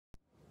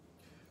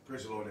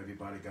Praise the Lord,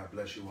 everybody. God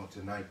bless you on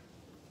tonight.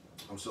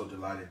 I'm so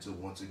delighted to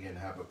once again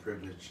have a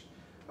privilege,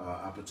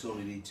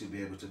 opportunity to be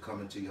able to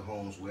come into your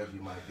homes, wherever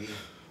you might be,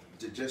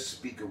 to just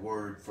speak a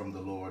word from the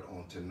Lord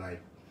on tonight.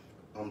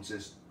 I'm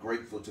just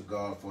grateful to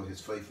God for his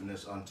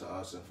faithfulness unto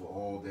us and for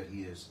all that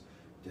he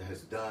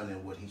has done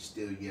and what he's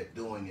still yet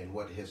doing and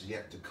what has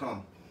yet to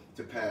come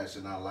to pass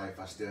in our life.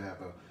 I still have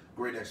a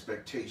great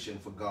expectation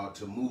for God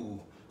to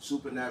move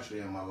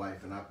supernaturally in my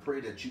life, and I pray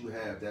that you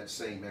have that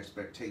same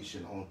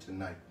expectation on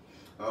tonight.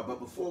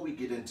 But before we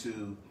get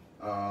into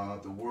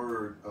the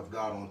word of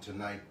God on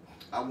tonight,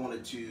 I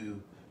wanted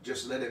to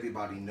just let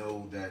everybody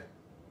know that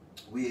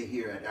we are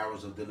here at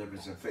Hours of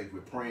Deliverance and Faith.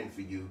 We're praying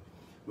for you.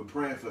 We're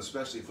praying for,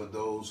 especially for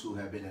those who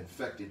have been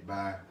infected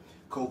by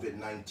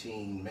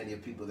COVID-19. Many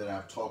of the people that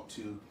I've talked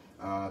to,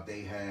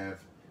 they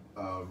have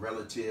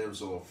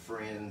relatives or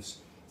friends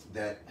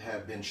that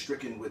have been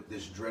stricken with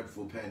this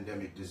dreadful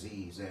pandemic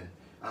disease. And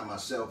I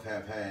myself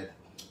have had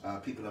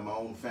people in my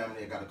own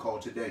family. I got a call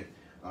today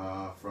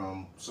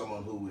from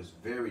someone who is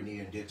very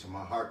near and dear to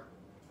my heart,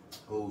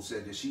 who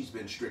said that she's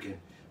been stricken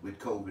with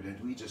COVID. And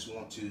we just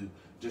want to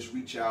just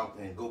reach out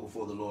and go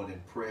before the Lord in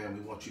prayer. And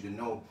we want you to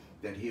know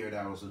that here at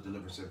Hours of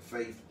Deliverance and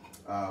Faith,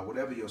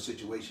 whatever your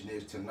situation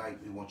is tonight,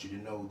 we want you to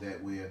know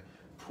that we're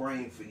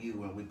praying for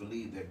you, and we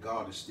believe that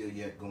God is still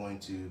yet going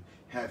to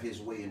have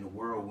his way in the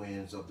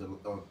whirlwinds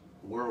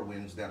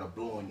whirlwinds that are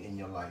blowing in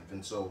your life.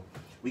 And so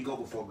we go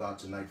before God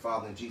tonight.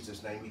 Father, in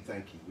Jesus' name, we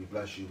thank you. We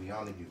bless you. We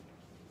honor you.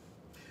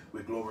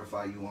 We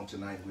glorify you on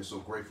tonight. We're so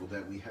grateful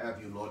that we have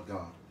you, Lord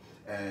God,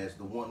 as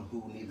the one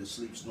who neither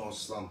sleeps nor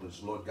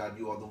slumbers. Lord God,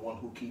 you are the one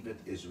who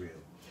keepeth Israel.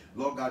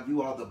 Lord God,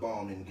 you are the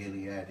balm in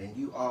Gilead, and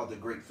you are the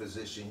great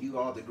physician. You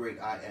are the great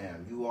I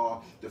am. You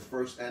are the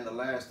first and the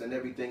last and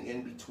everything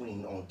in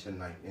between on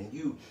tonight. And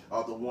you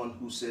are the one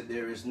who said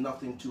there is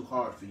nothing too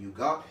hard for you.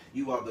 God,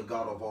 you are the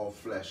God of all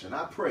flesh. And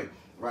I pray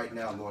right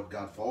now, Lord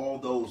God, for all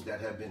those that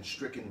have been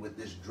stricken with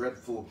this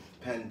dreadful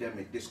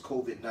pandemic, this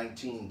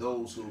COVID-19,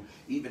 those who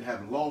even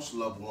have lost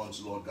loved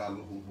ones, Lord God,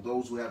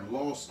 those who have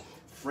lost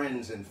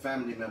friends and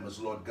family members,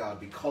 Lord God,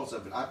 because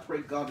of it. I pray,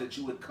 God, that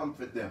you would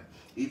comfort them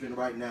even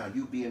right now.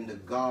 You being the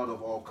God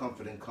of all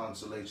comfort and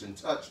consolation.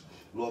 Touch,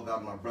 Lord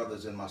God, my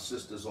brothers and my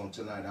sisters on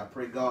tonight. I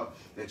pray, God,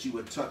 that you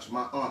would touch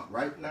my aunt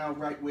right now,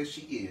 right where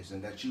she is,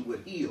 and that you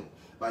would heal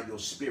by your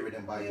spirit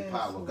and by your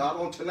power. Lord God,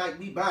 on tonight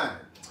we bind,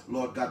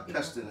 Lord God,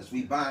 pestilence.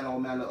 We bind all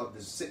manner of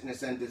the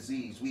sickness and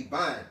disease. We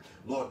bind,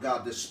 Lord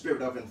God, the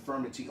spirit of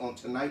infirmity on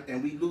tonight,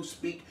 and we loose,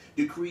 speak,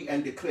 decree,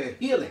 and declare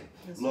healing,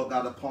 Lord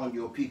God, upon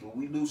your people.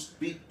 We loose,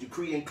 speak,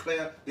 decree, and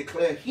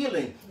declare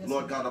healing,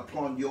 Lord God,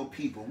 upon your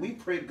people. We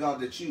pray, God,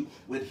 that you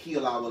would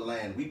heal our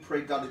land. We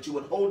pray, God, that you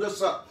would hold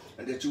us up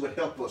and that you would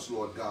help us,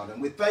 Lord God.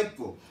 And we're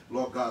thankful,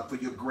 Lord God, for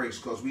your grace,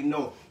 because we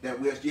know that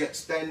we're yet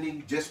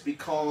standing just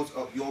because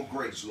of your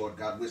grace, Lord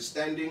God. We're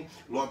standing,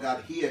 Lord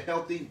God, here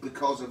healthy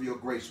because of your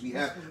grace. We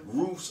have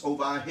roofs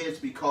over our heads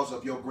because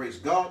of your grace.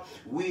 God,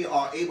 we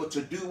are able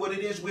to do what it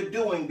is we're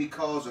doing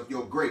because of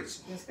your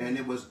grace. And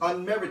it was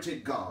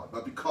unmerited, God,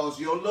 but because of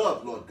your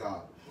love, Lord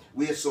God.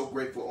 We are so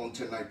grateful on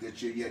tonight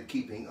that you're yet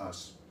keeping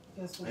us.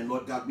 And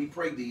Lord God, we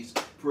pray these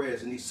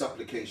prayers and these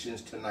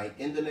supplications tonight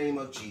in the name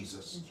of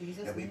Jesus.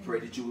 And we pray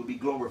that you will be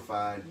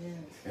glorified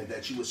and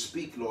that you will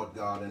speak, Lord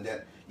God, and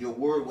that your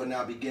word will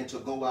now begin to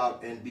go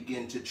out and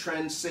begin to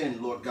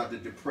transcend, Lord God, the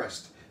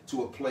depressed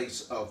to a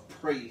place of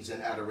praise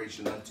and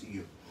adoration unto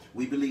you.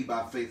 We believe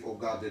by faith, oh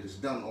God, that it's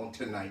done on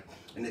tonight.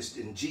 And it's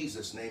in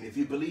Jesus' name. If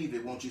you believe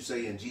it, won't you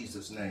say in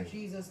Jesus' name? In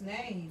Jesus'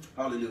 name.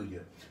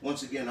 Hallelujah.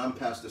 Once again, I'm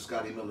Pastor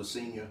Scottie Miller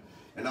Sr.,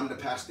 and I'm the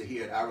pastor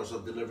here at Hours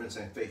of Deliverance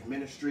and Faith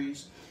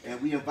Ministries. And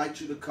we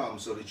invite you to come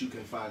so that you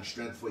can find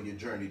strength for your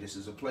journey. This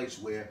is a place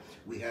where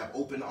we have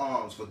open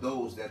arms for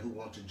those who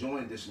want to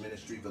join this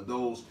ministry, for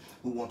those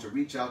who want to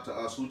reach out to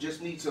us, who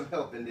just need some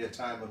help in their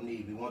time of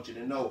need. We want you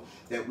to know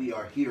that we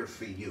are here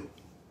for you.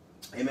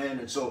 Amen.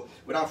 And so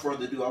without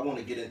further ado, I want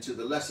to get into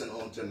the lesson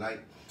on tonight.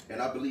 And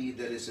I believe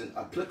that it's an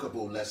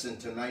applicable lesson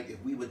tonight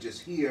if we would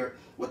just hear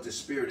what the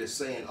Spirit is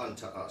saying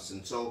unto us.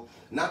 And so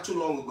not too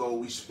long ago,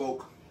 we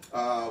started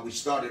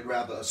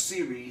a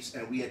series,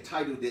 and we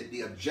entitled it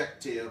The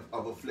Objective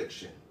of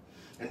Affliction.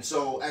 And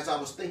so as I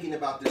was thinking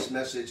about this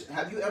message,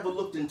 have you ever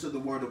looked into the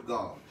Word of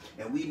God?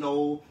 And we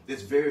know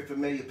this very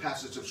familiar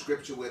passage of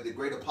Scripture where the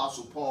great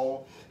apostle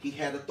Paul, he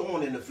had a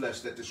thorn in the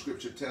flesh that the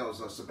Scripture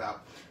tells us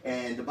about.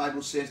 And the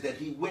Bible says that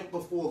he went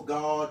before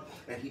God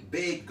and he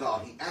begged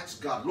God, he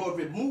asked God, Lord,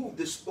 remove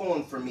this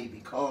thorn from me,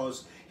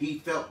 because he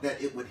felt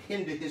that it would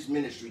hinder his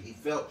ministry. He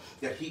felt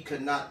that he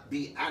could not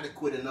be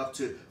adequate enough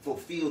to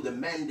fulfill the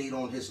mandate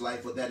on his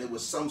life, or that it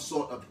was some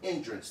sort of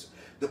hindrance.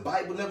 The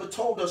Bible never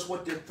told us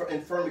what the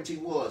infirmity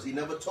was. He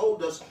never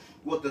told us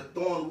what the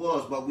thorn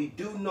was, but we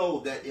do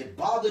know that it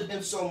bothered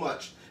him so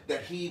much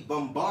that he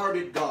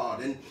bombarded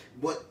God. And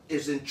what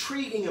is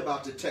intriguing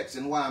about the text,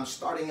 and why I'm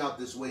starting out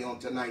this way on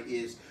tonight,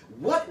 is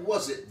what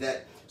was it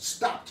that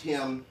stopped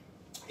him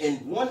in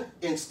one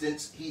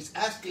instance, he's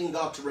asking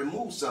God to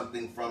remove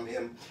something from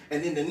him.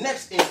 And in the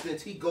next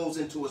instance, he goes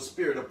into a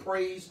spirit of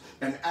praise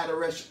and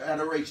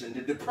adoration.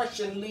 The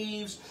depression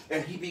leaves,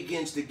 and he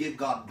begins to give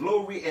God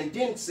glory, and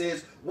then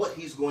says what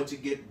he's going to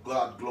give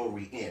God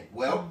glory in.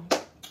 Well,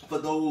 for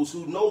those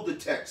who know the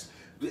text,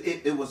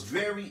 it was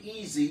very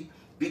easy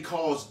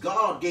because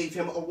God gave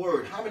him a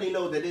word. How many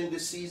know that in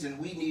this season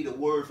we need a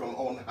word from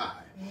on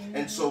high?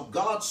 And so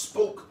God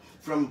spoke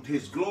from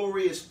his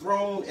glorious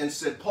throne and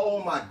said,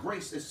 Paul, my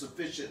grace is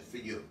sufficient for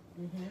you.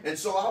 And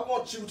so I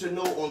want you to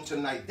know on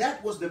tonight,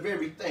 that was the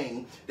very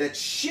thing that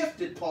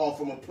shifted Paul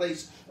from a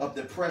place of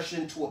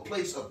depression to a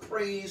place of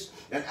praise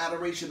and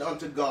adoration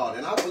unto God.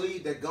 And I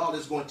believe that God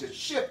is going to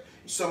shift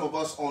some of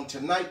us on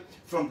tonight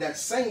from that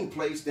same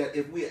place, that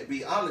if we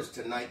be honest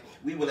tonight,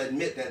 we will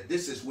admit that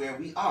this is where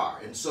we are.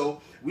 And so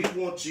we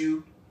want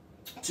you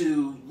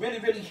to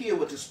really hear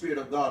what the Spirit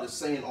of God is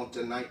saying on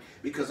tonight,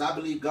 because I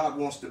believe God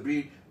wants to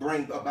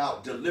bring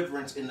about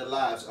deliverance in the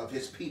lives of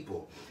his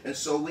people. And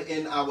so we're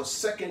in our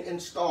second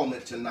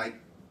installment tonight.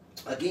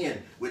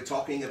 Again, we're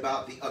talking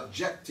about the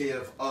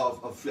objective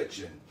of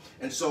affliction.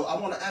 And so I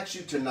want to ask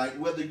you tonight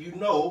whether you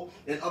know,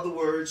 in other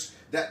words,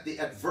 that the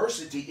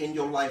adversity in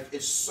your life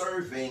is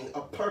serving a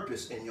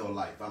purpose in your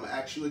life. I'm going to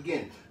ask you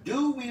again,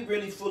 do we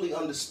really fully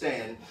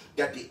understand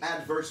that the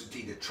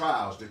adversity, the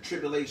trials, the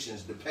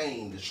tribulations, the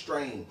pain, the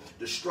strain,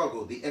 the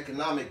struggle, the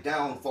economic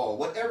downfall,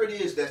 whatever it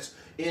is that's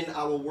in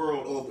our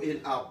world or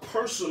in our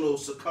personal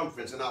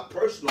circumference, in our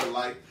personal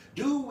life,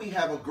 do we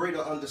have a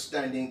greater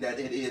understanding that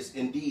it is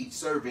indeed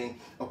serving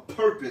a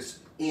purpose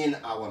in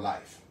our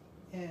life?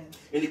 Yes.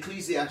 In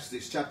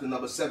Ecclesiastes chapter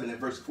number 7 and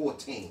verse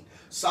 14,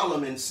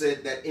 Solomon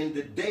said that in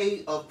the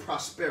day of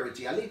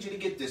prosperity, I need you to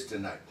get this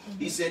tonight.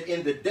 He said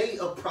in the day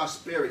of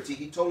prosperity,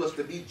 he told us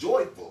to be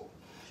joyful.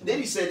 Then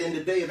he said in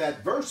the day of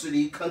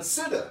adversity,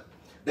 consider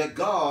that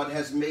God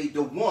has made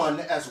the one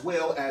as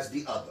well as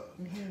the other.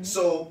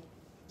 So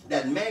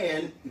that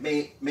man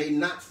may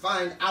not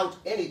find out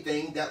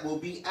anything that will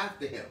be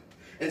after him.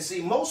 And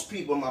see, most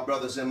people, my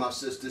brothers and my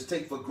sisters,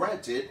 take for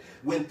granted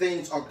when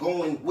things are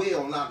going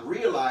well, not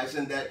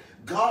realizing that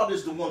God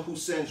is the one who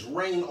sends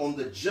rain on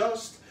the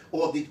just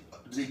or the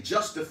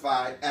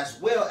justified as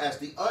well as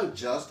the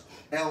unjust,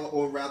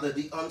 or rather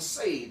the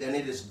unsaved. And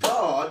it is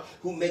God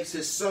who makes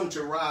his sun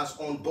to rise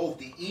on both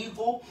the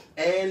evil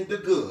and the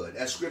good,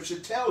 as scripture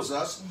tells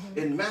us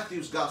in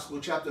Matthew's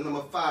gospel chapter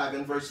number 5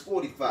 and verse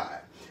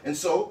 45. And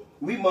so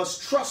we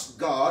must trust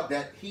God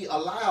that he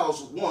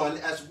allows one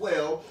as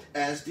well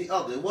as the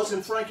other. It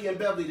wasn't Frankie and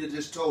Beverly that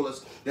just told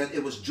us that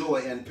it was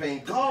joy and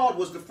pain. God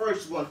was the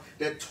first one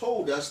that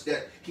told us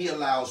that he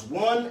allows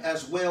one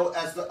as well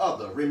as the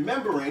other,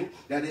 remembering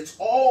that it's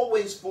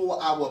always for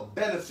our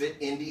benefit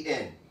in the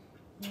end.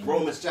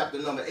 Romans chapter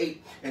number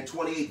 8 and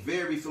 28,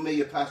 very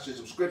familiar passages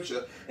of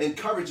scripture,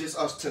 encourages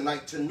us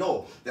tonight to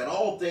know that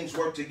all things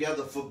work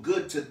together for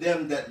good to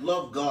them that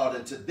love God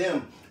and to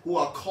them who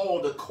are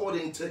called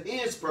according to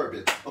his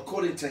purpose.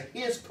 According to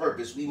his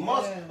purpose. We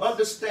must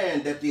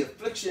understand that the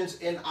afflictions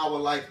in our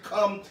life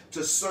come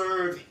to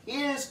serve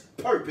his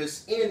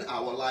purpose in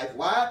our life.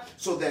 Why?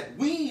 So that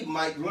we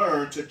might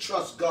learn to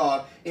trust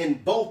God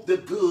in both the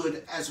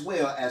good as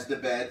well as the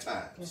bad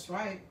times. That's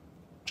right.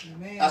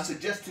 Amen. I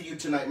suggest to you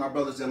tonight, my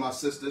brothers and my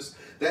sisters,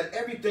 that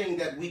everything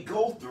that we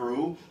go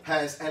through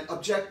has an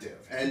objective.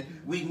 And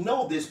we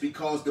know this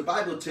because the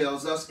Bible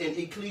tells us in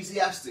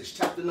Ecclesiastes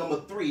chapter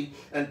number 3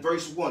 and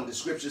verse 1, the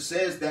scripture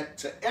says that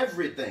to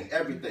everything,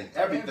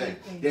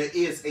 there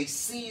is a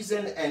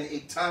season and a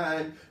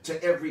time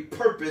to every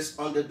purpose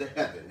under the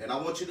heaven. And I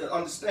want you to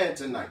understand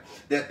tonight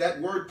that that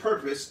word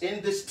purpose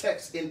in this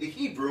text in the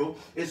Hebrew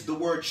is the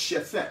word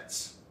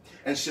shephetz.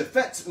 And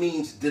shephetz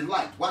means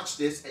delight. Watch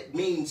this. It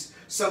means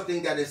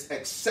something that is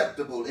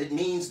acceptable. It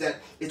means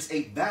that it's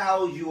a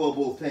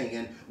valuable thing.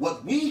 And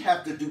what we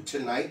have to do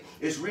tonight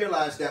is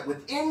realize that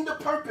within the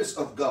purpose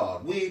of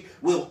God, we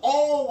will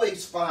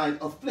always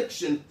find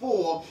affliction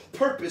for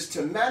purpose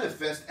to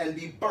manifest and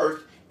be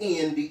birthed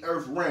in the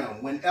earth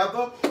realm.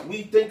 Whenever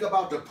we think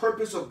about the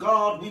purpose of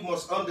God, we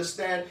must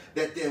understand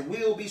that there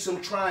will be some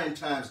trying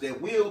times, there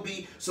will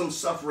be some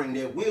suffering,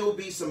 there will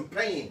be some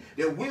pain,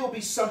 there will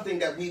be something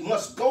that we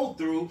must go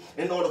through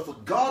in order for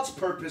God's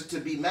purpose to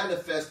be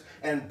manifest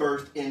and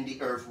birthed in the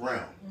earth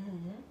realm.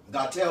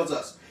 God tells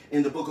us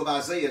in the book of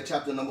Isaiah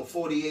chapter number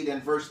 48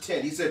 and verse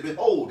 10, he said,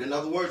 behold, in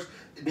other words,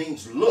 it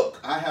means look,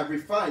 I have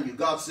refined you.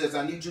 God says,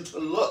 I need you to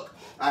look.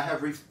 I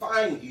have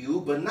refined you,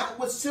 but not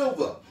with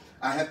silver.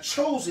 I have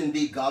chosen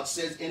thee, God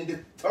says, in the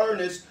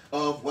furnace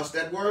of, what's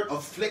that word?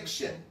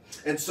 Affliction.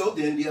 And so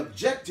then the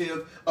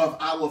objective of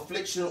our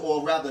affliction,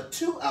 or rather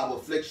to our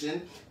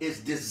affliction, is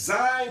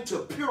designed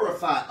to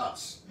purify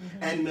us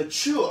and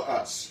mature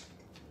us.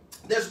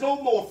 There's no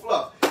more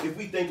fluff if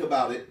we think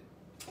about it.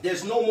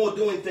 There's no more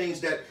doing things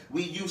that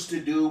we used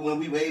to do when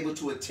we were able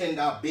to attend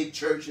our big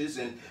churches.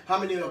 And how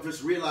many of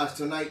us realize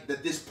tonight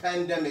that this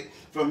pandemic,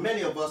 for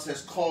many of us,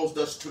 has caused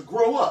us to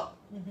grow up?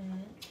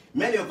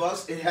 Many of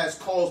us, it has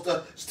caused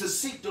us to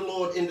seek the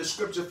Lord in the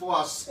scripture for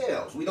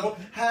ourselves. We don't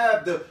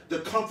have the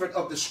comfort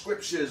of the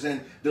scriptures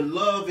and the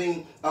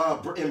loving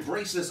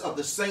embraces of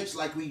the saints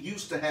like we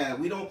used to have.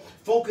 We don't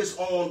focus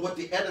on what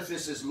the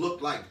edifices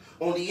look like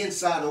on the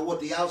inside or what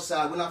the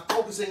outside. We're not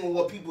focusing on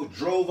what people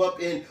drove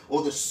up in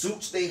or the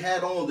suits they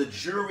had on, the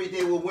jewelry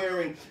they were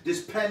wearing.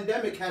 This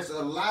pandemic has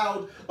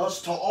allowed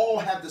us to all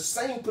have the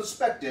same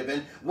perspective.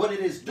 And what it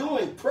is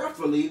doing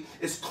prayerfully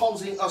is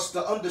causing us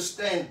to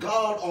understand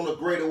God on a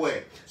greater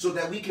way so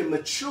that we can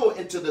mature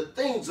into the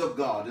things of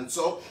God. And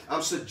so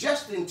I'm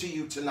suggesting to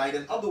you tonight,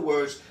 in other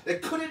words,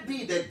 that could it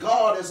be that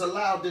God has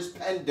allowed this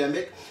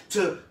pandemic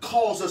to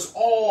cause us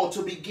all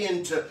to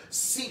begin to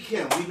seek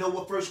him? We know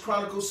what First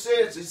Chronicles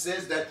says. It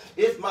says that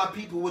if my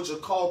people which are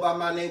called by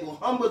my name will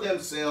humble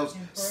themselves,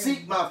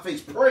 seek my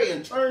face, pray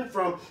and turn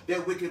from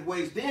their wicked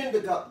ways, then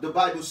the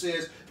Bible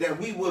says that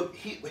we would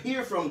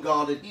hear from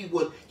God and he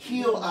would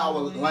heal our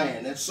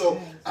land. And so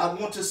I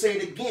want to say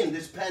it again,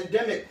 this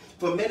pandemic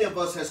for many of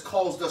us has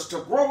caused us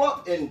to grow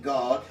up in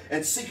God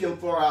and seek him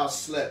for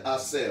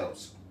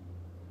ourselves.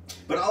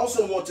 But I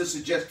also want to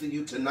suggest to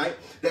you tonight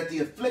that the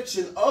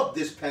affliction of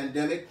this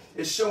pandemic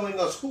is showing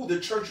us who the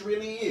church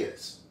really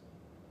is.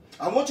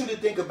 I want you to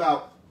think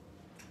about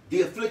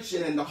the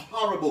affliction and the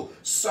horrible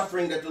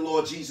suffering that the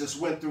Lord Jesus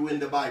went through in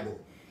the Bible.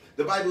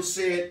 The Bible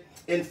said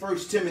in 1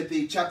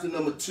 Timothy chapter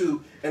number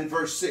 2 and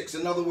verse 6,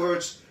 in other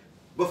words,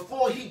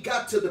 before he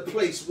got to the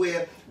place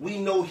where we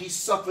know he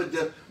suffered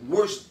the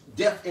worst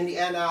death in the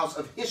annals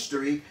of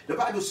history, the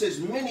Bible says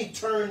many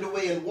turned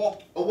away and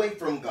walked away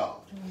from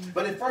God.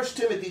 But in 1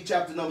 Timothy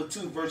chapter number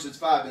 2 verses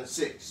 5 and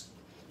 6,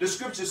 the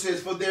scripture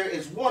says, for there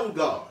is one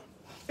God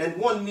and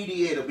one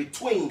mediator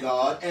between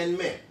God and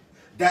men,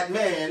 that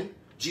man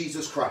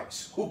Jesus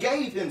Christ, who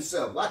gave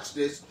himself, watch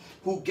this,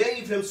 who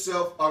gave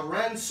himself a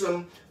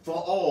ransom for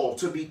all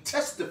to be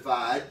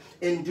testified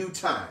in due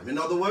time. In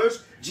other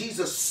words,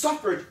 Jesus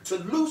suffered to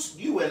loose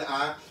you and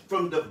I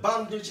from the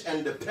bondage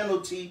and the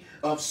penalty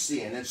of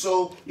sin. And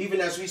so, even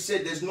as we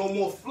said, there's no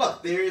more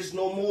fluff. There is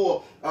no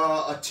more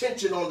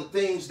attention on the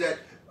things that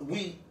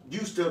we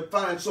used to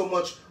find so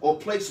much or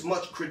place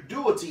much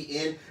credulity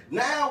in.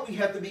 Now we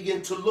have to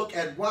begin to look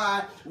at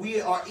why we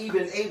are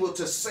even able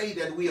to say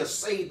that we are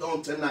saved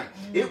on tonight.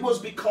 It was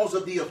because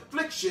of the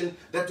affliction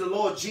that the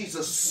Lord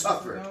Jesus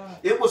suffered.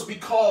 It was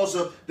because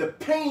of the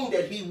pain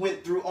that he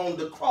went through on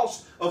the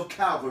cross of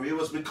Calvary. It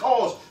was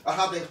because of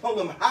how they hung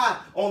him high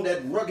on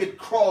that rugged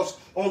cross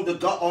on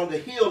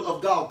the hill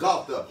of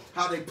Golgotha,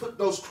 how they put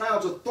those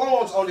crowns of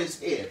thorns on his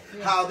head,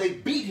 how they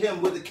beat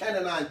him with the cat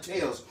o' nine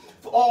tails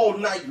all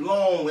night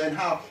long, and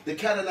how the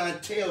cat o' nine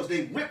tails,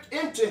 they ripped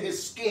into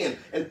his skin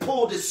and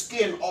pulled his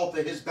skin off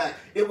of his back.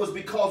 It was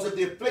because of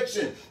the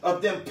affliction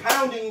of them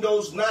pounding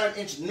those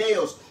 9-inch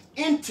nails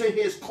into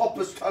his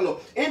corpus tunnel,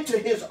 into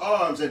his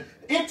arms and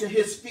into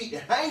his feet,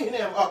 hanging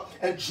him up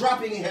and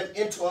dropping him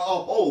into a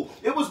hole.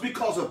 It was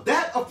because of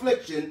that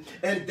affliction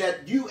and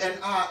that you and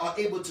I are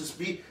able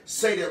to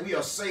say that we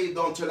are saved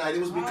on tonight.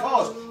 It was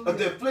because of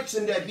the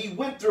affliction that he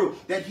went through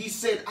that he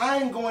said, I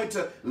am going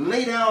to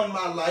lay down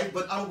my life,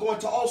 but I'm going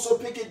to also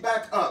pick it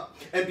back up.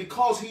 And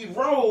because he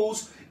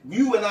rose,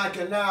 you and I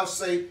can now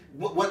say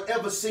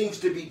whatever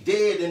seems to be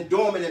dead and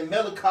dormant and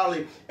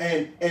melancholy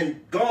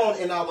and gone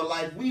in our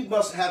life, we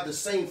must have the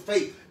same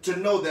faith to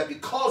know that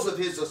because of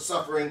his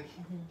suffering,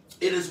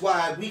 it is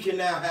why we can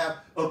now have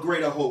a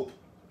greater hope.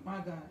 My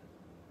God.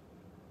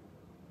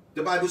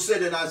 The Bible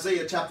said in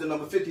Isaiah chapter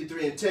number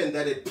 53 and 10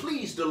 that it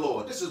pleased the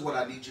Lord. This is what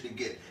I need you to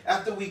get.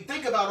 After we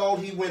think about all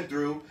he went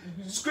through,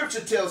 scripture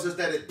tells us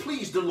that it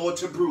pleased the Lord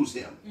to bruise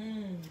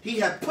him. He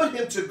had put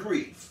him to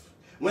grief.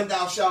 When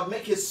thou shalt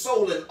make his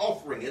soul an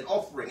offering, an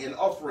offering, an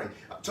offering.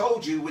 I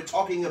told you we're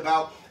talking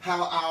about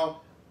how our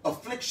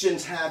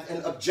afflictions have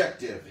an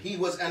objective. He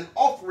was an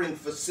offering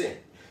for sin.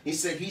 He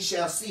said, he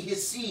shall see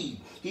his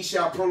seed. He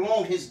shall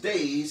prolong his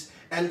days,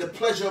 and the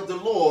pleasure of the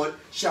Lord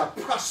shall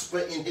prosper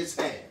in his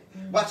hand.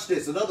 Watch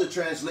this. Another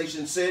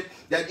translation said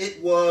that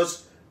it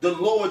was the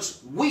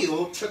Lord's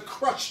will to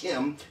crush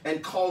him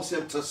and cause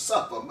him to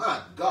suffer.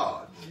 My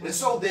God. And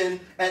so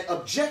then an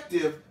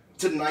objective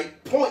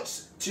tonight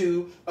points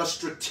to a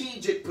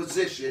strategic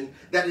position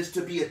that is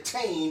to be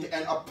attained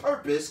and a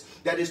purpose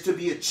that is to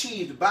be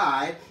achieved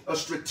by a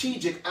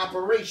strategic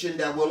operation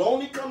that will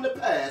only come to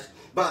pass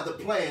by the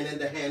plan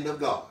and the hand of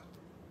God.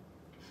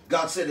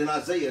 God said in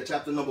Isaiah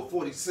chapter number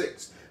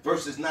 46,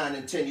 verses 9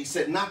 and 10, he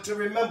said, not to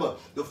remember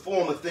the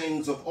former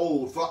things of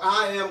old, for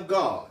I am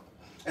God,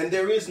 and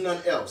there is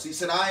none else. He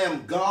said, I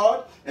am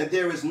God, and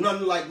there is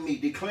none like me,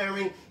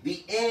 declaring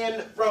the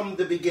end from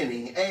the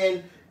beginning,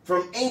 and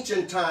from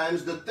ancient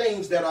times the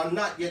things that are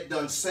not yet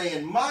done,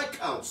 saying, my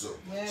counsel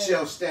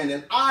shall stand,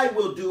 and I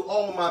will do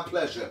all my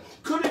pleasure.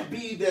 Could it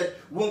be that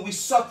when we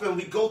suffer and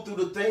we go through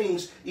the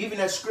things,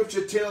 even as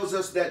scripture tells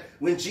us that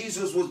when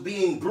Jesus was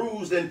being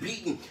bruised and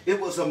beaten, it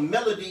was a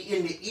melody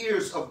in the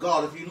ears of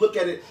God? If you look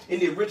at it in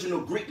the original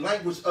Greek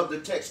language of the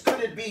text, could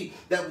it be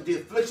that the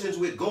afflictions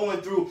we're going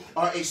through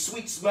are a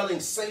sweet smelling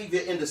Savior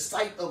in the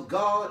sight of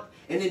God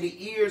and in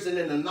the ears and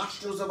in the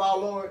nostrils of our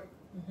Lord?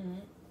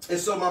 And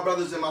so, my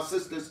brothers and my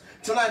sisters,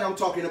 tonight I'm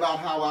talking about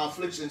how our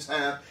afflictions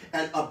have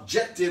an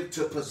objective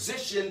to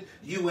position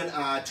you and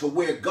I to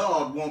where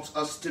God wants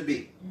us to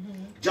be.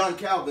 John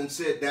Calvin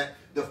said that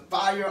the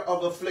fire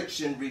of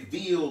affliction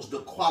reveals the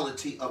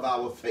quality of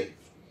our faith.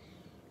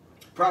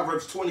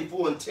 Proverbs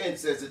 24:10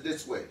 says it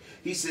this way.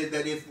 He said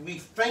that if we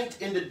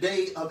faint in the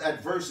day of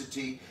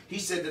adversity, he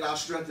said that our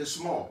strength is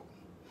small.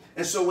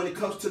 And so when it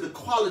comes to the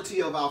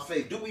quality of our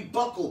faith, do we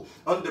buckle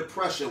under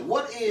pressure?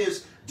 What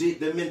is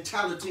the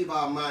mentality of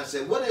our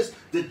mindset? What is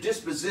the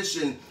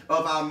disposition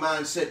of our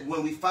mindset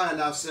when we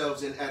find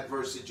ourselves in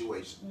adverse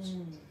situations?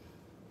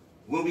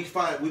 When we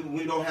find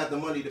we don't have the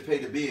money to pay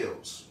the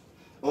bills,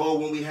 or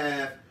when we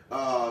have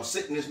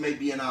sickness may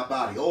be in our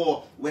body,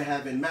 or we're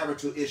having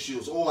marital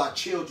issues, or our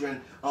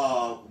children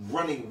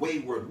running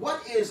wayward.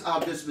 What is our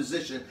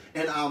disposition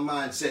and our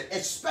mindset,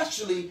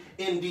 especially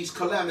in these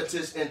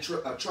calamitous and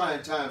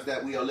trying times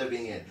that we are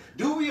living in?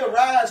 Do we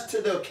arise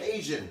to the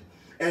occasion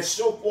and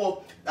show forth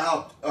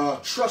our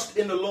trust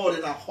in the Lord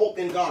and our hope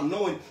in God,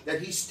 knowing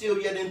that he's still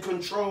yet in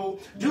control?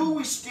 Do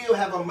we still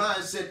have a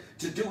mindset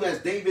to do as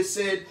David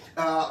said,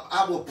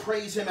 I will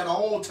praise him at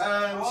all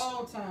times?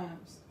 All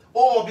times.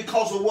 Or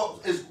because of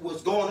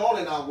what's going on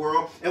in our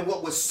world and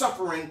what we're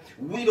suffering,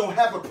 we don't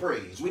have a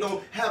praise. We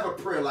don't have a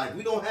prayer life.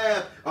 We don't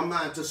have a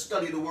mind to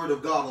study the word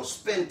of God or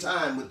spend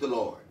time with the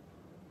Lord.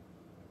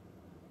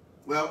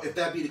 Well, if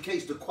that be the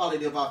case, the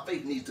quality of our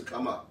faith needs to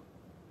come up.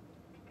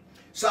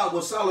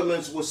 What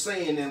Solomon was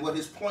saying and what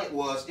his point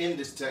was in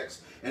this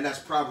text, and that's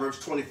Proverbs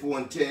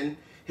 24:10,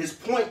 his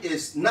point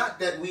is not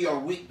that we are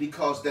weak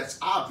because that's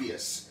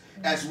obvious,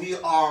 as we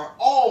are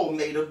all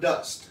made of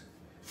dust,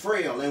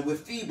 frail and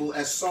with feeble,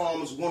 as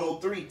Psalms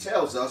 103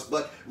 tells us,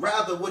 but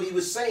rather what he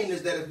was saying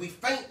is that if we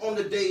faint on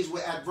the days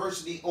where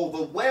adversity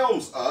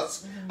overwhelms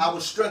us,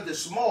 our strength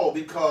is small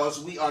because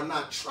we are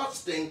not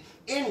trusting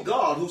in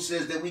God, who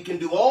says that we can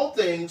do all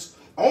things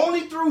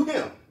only through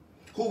him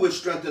who will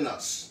strengthen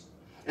us.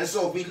 And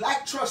so if we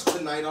lack trust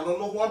tonight, I don't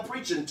know who I'm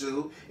preaching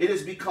to, it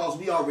is because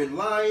we are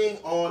relying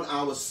on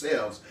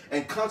ourselves,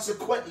 and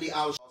consequently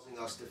causing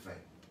us to faint.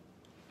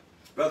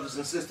 Brothers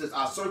and sisters,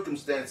 our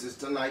circumstances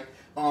tonight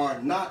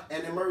are not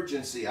an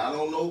emergency. I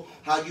don't know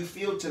how you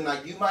feel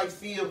tonight. You might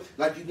feel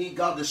like you need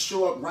God to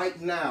show up right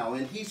now,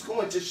 and he's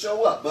going to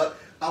show up. But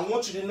I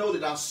want you to know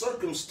that our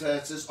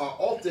circumstances are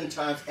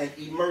oftentimes an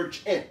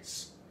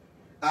emergence.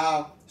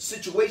 Our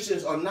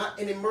situations are not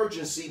an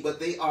emergency, but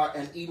they are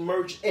an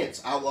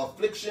emergence. Our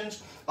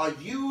afflictions are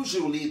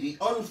usually the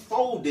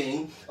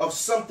unfolding of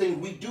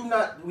something we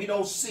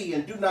don't see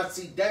and do not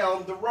see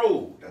down the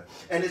road.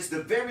 And it's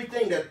the very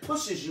thing that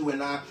pushes you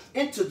and I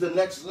into the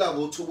next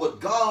level, to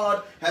what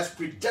God has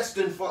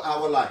predestined for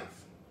our life.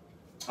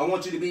 I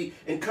want you to be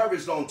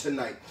encouraged on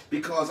tonight,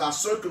 because our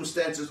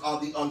circumstances are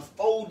the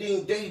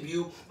unfolding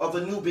debut of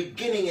a new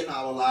beginning in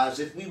our lives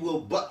if we will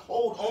but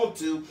hold on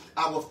to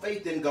our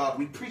faith in God.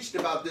 We preached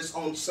about this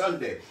on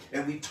Sunday,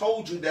 and we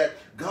told you that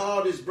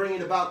God is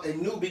bringing about a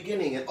new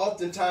beginning, and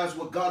oftentimes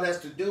what God has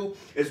to do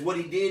is what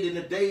he did in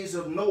the days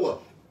of Noah,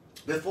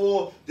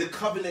 before the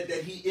covenant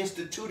that he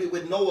instituted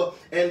with Noah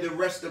and the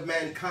rest of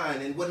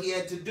mankind. And what he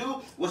had to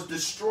do was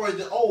destroy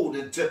the old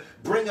and to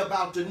bring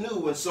about the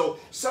new. And so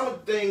some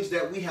of the things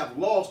that we have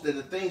lost and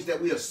the things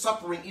that we are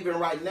suffering even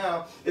right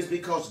now is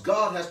because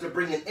God has to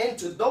bring an end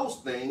to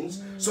those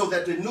things so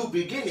that the new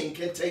beginning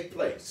can take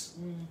place.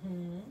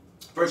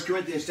 1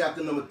 Corinthians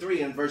chapter number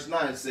 3 and verse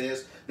 9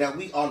 says that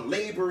we are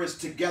laborers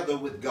together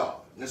with God.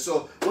 And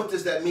so what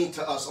does that mean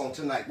to us on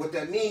tonight? What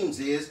that means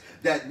is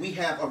that we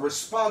have a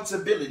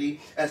responsibility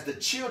as the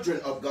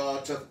children of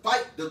God to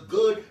fight the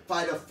good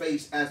fight of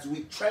faith as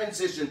we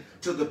transition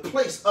to the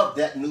place of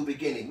that new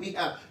beginning. We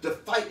have to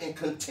fight and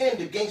contend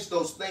against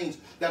those things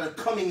that are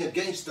coming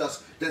against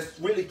us, that's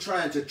really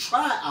trying to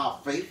try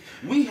our faith.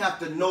 We have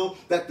to know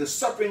that the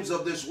sufferings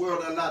of this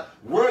world are not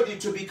worthy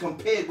to be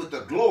compared with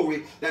the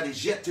glory that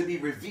is yet to be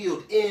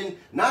revealed in,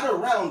 not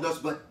around us,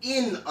 but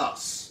in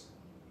us.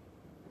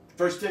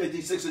 1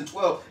 Timothy 6 and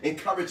 12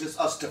 encourages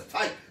us to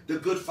fight the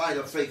good fight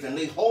of faith and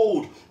lay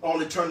hold on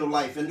eternal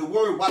life. And the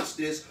word, watch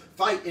this,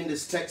 fight in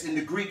this text in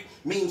the Greek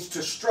means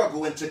to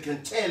struggle and to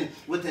contend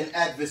with an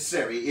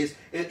adversary.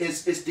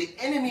 It's the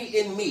enemy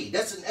in me.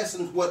 That's in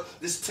essence what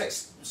this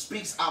text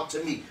speaks out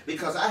to me,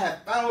 because I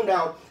have found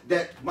out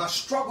that my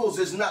struggles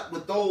is not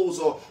with those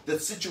or the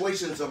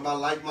situations of my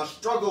life. My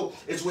struggle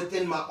is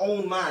within my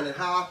own mind and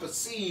how I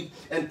perceive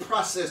and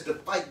process the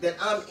fight that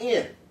I'm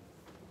in.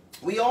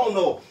 We all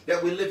know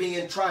that we're living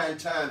in trying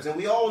times, and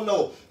we all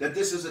know that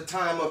this is a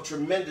time of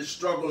tremendous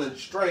struggle and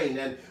strain,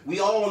 and we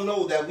all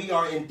know that we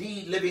are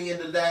indeed living in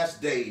the last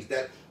days,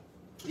 that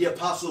the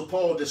Apostle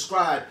Paul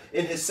described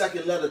in his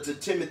second letter to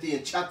Timothy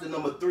in chapter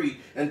number 3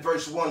 and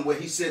verse 1, where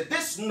he said,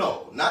 this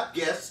know, not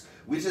guess,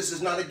 this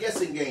is not a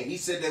guessing game. He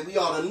said that we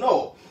ought to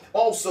know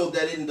also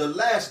that in the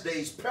last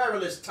days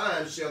perilous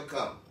times shall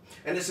come.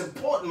 And it's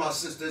important, my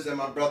sisters and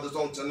my brothers,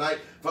 on tonight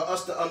for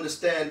us to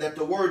understand that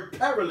the word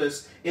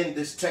perilous in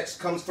this text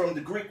comes from the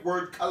Greek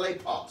word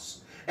kalepos,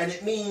 and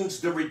it means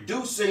the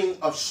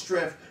reducing of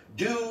strength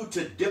due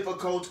to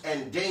difficult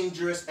and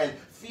dangerous and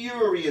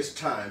furious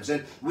times,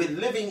 and we're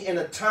living in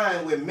a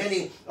time where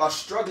many are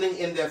struggling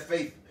in their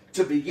faith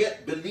to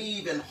yet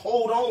believe and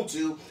hold on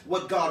to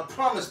what God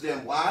promised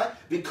them. Why?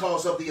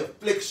 Because of the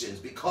afflictions,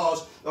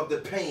 because of the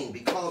pain,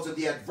 because of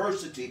the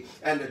adversity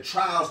and the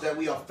trials that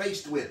we are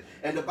faced with.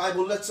 And the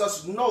Bible lets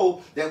us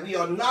know that we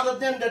are not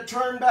of them that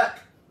turn back.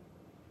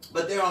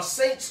 But there are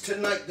saints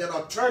tonight that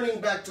are turning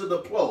back to the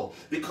plow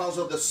because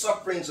of the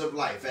sufferings of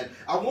life. And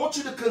I want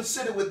you to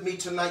consider with me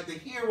tonight the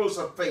heroes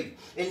of faith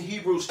in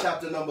Hebrews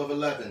chapter number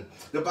 11.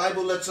 The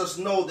Bible lets us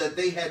know that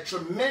they had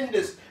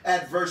tremendous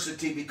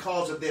adversity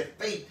because of their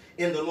faith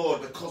in the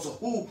Lord, because of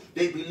who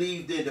they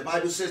believed in. The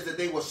Bible says that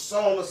they were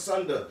sawn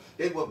asunder.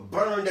 They were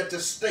burned at the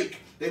stake.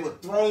 They were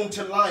thrown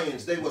to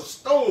lions. They were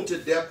stoned to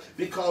death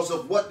because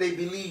of what they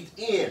believed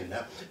in.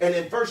 And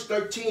in verse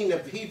 13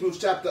 of Hebrews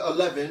chapter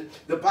 11,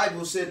 the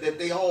Bible said that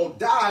they all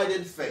died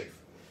in faith,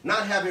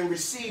 not having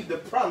received the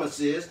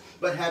promises,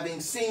 but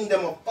having seen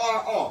them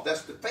afar off.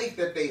 That's the faith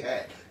that they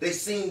had. They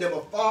seen them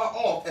afar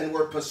off and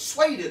were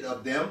persuaded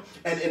of them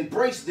and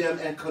embraced them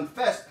and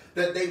confessed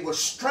that they were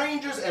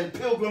strangers and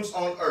pilgrims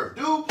on earth.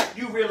 Do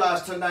you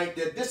realize tonight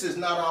that this is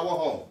not our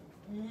home?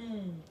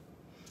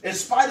 In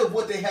spite of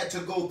what they had to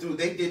go through,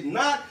 they did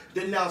not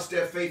denounce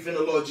their faith in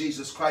the Lord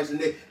Jesus Christ, and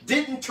they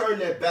didn't turn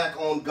their back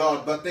on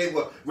God, but they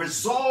were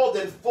resolved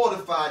and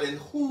fortified in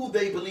who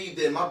they believed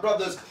in. My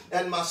brothers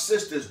and my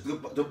sisters,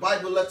 the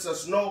Bible lets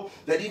us know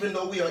that even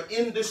though we are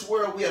in this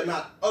world, we are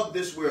not of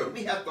this world.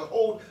 We have to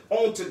hold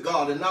on to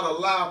God and not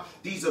allow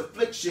these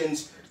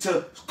afflictions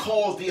to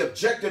cause the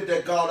objective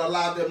that God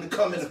allowed them to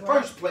come in the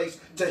first place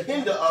to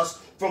hinder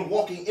us from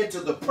walking into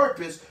the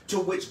purpose to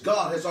which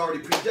God has already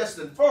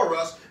predestined for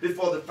us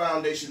before the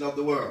foundation of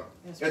the world.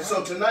 And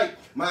so tonight,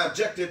 my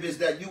objective is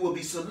that you will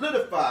be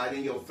solidified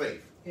in your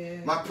faith.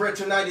 My prayer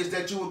tonight is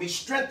that you will be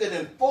strengthened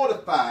and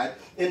fortified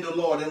in the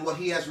Lord and what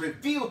he has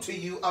revealed to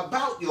you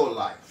about your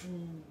life.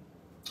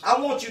 I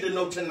want you to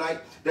know tonight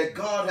that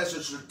God has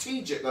a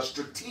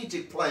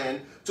strategic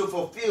plan to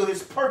fulfill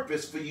his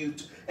purpose for you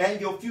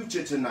and your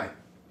future tonight.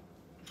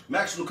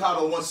 Max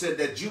Lucado once said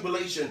that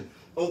jubilation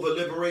over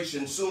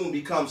liberation soon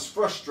becomes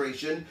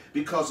frustration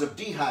because of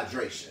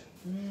dehydration.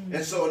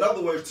 And so in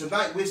other words,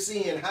 tonight we're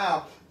seeing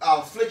how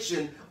our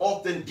affliction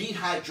often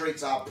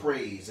dehydrates our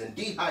praise and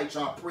dehydrates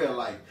our prayer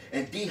life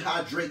and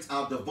dehydrates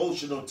our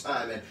devotional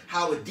time, and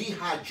how it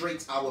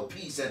dehydrates our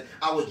peace and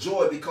our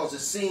joy, because it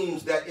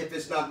seems that if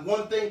it's not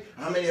one thing,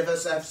 how many of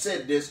us have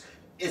said this,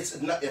 it's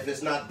not, if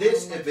it's not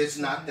this, if it's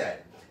not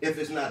that. If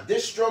it's not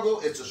this struggle,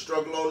 it's a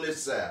struggle on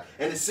this side.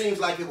 And it seems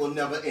like it will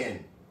never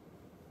end.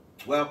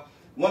 Well,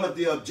 one of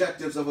the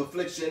objectives of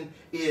affliction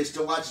is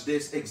to, watch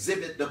this,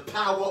 exhibit the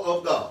power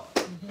of God.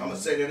 I'm going to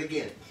say that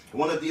again.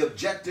 One of the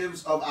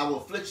objectives of our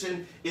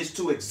affliction is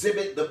to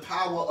exhibit the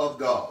power of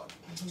God.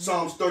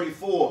 Psalms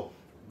 34,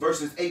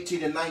 verses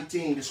 18 and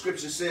 19, the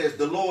scripture says,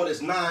 "The Lord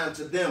is nigh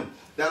unto them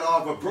that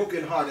are of a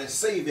broken heart, and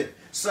saveth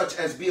such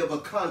as be of a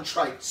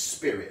contrite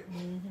spirit."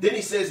 Then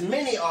he says,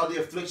 "Many are the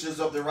afflictions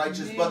of the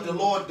righteous, but the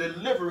Lord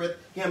delivereth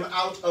him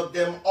out of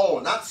them all."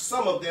 Not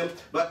some of them,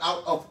 but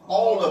out of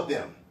all of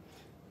them.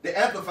 The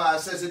Amplifier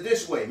says it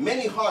this way: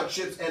 "Many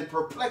hardships and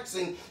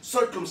perplexing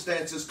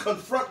circumstances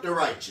confront the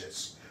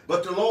righteous,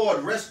 but the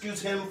Lord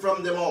rescues him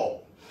from them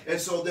all." And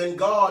so then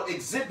God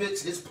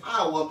exhibits his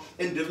power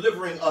in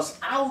delivering us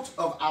out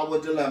of our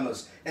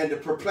dilemmas and the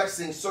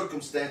perplexing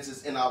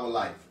circumstances in our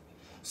life.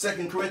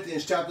 2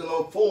 Corinthians chapter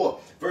 4,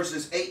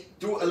 verses 8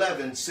 through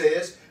 11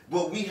 says,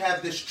 "But we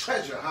have this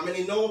treasure." How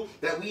many know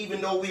that we,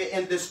 even though we are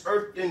in this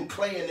earth and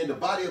clay and in the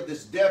body of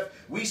this death,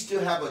 we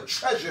still have a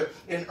treasure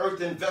in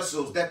earthen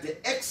vessels, that the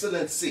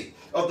excellency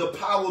of the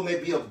power may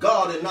be of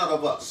God and not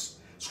of us.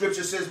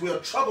 Scripture says we are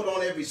troubled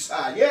on every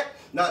side, yet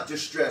not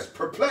distressed,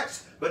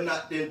 perplexed, but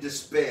not in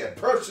despair,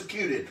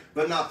 persecuted,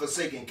 but not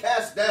forsaken,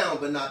 cast down,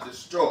 but not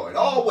destroyed,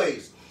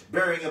 always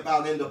bearing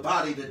about in the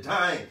body the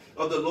dying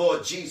of the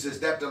Lord Jesus,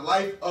 that the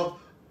life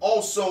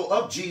also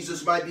of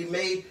Jesus might be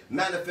made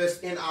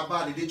manifest in our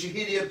body. Did you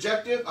hear the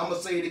objective? I'm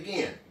going to say it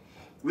again.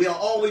 We are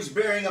always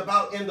bearing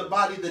about in the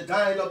body the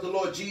dying of the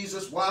Lord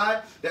Jesus.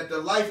 Why? That the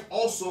life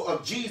also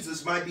of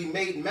Jesus might be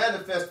made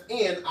manifest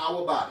in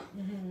our body.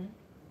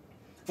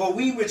 For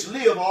we which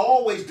live are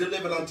always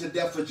delivered unto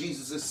death for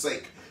Jesus'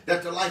 sake,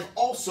 that the life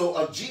also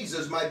of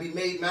Jesus might be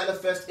made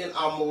manifest in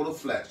our mortal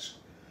flesh.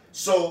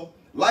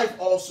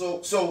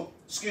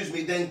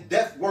 Then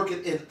death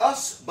worketh in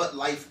us, but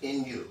life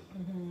in you.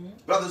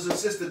 Brothers and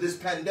sisters, this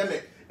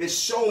pandemic is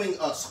showing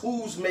us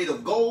who's made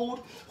of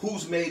gold,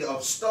 who's made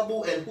of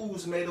stubble, and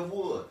who's made of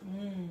wood.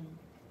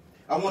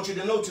 I want you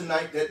to know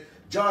tonight that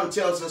John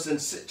tells us in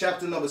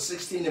chapter number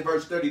 16 and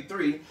verse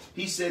 33,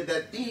 he said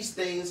that these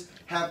things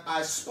have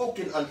I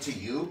spoken unto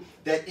you,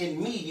 that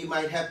in me ye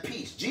might have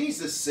peace.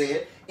 Jesus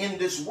said, in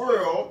this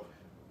world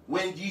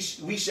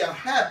we shall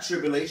have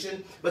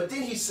tribulation, but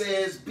then he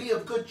says, be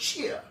of good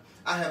cheer.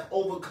 I have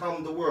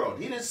overcome the world.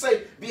 He didn't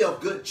say be of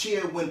good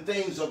cheer when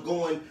things are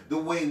going the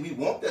way we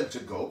want them to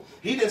go.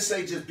 He didn't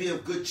say just be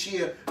of good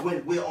cheer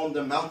when we're on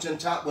the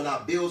mountaintop, when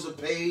our bills are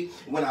paid,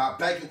 when our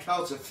bank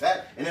accounts are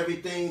fat and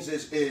everything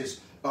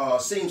is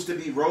seems to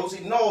be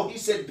rosy. No, he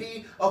said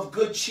be of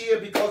good cheer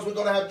because we're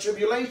going to have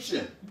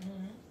tribulation.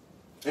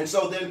 And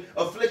so then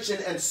affliction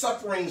and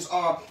sufferings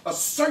are a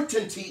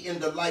certainty in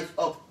the life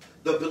of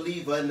the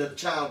believer and the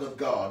child of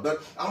God.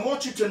 But I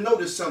want you to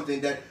notice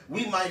something that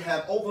we might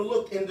have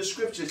overlooked in the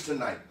scriptures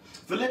tonight.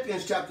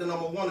 Philippians chapter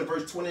number 1 and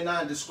verse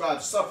 29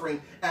 describes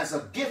suffering as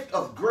a gift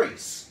of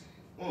grace.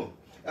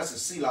 That's a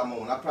Selah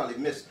moment. I probably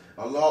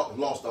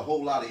lost a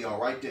whole lot of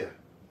y'all right there.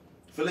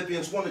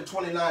 Philippians 1 and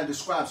 29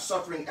 describes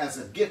suffering as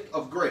a gift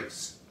of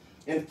grace.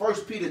 In 1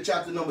 Peter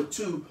chapter number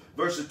 2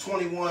 verses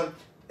 21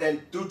 and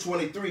through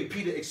 23,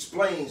 Peter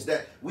explains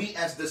that we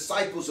as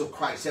disciples of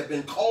Christ have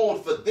been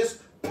called for this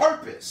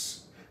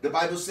purpose. The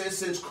Bible says,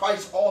 since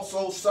Christ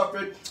also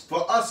suffered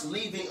for us,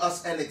 leaving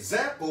us an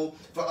example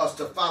for us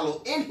to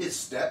follow in his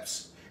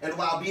steps, and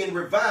while being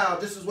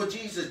reviled, this is what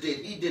Jesus did.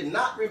 He did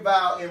not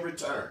revile in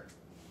return.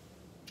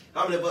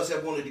 How many of us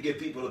have wanted to give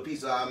people a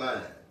piece of our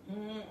mind?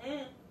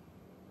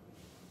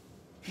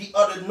 He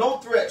uttered no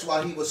threats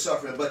while he was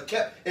suffering, but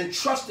kept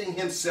entrusting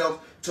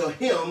himself to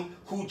him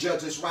who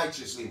judges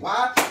righteously.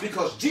 Why?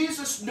 Because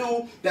Jesus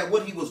knew that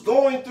what he was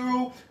going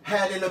through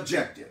had an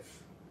objective.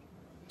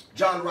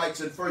 John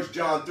writes in 1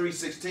 John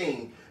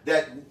 3:16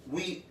 that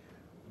we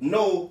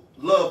know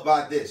love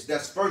by this.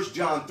 That's 1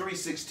 John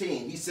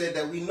 3:16. He said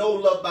that we know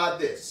love by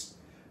this.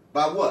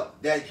 By what?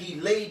 That he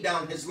laid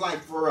down his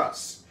life for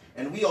us.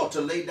 And we ought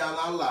to lay down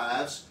our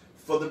lives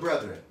for the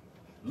brethren.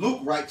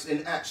 Luke writes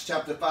in Acts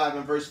chapter 5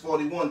 and verse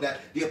 41 that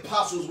the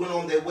apostles went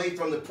on their way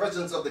from the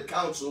presence of the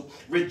council,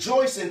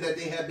 rejoicing that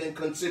they had been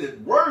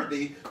considered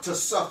worthy to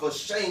suffer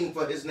shame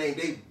for his name.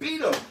 They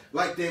beat them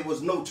like there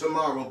was no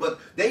tomorrow, but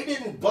they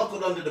didn't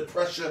buckle under the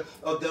pressure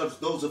of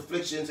those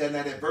afflictions and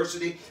that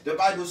adversity. The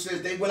Bible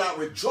says they went out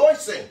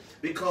rejoicing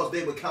because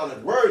they were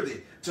counted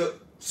worthy to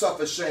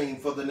suffer shame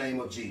for the name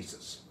of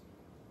Jesus.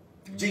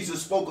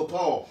 Jesus spoke of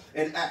Paul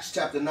in Acts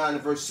chapter 9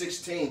 and verse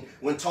 16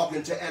 when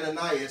talking to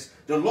Ananias.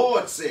 The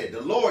Lord said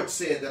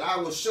that I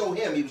will show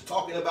him, he was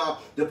talking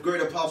about the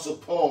great apostle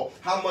Paul,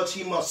 how much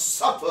he must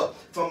suffer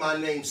for my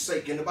name's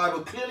sake. And the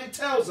Bible clearly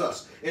tells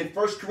us in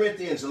 1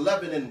 Corinthians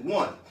 11 and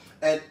 1,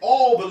 and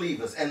all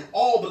believers,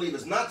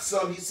 not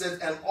some, he says,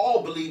 and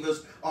all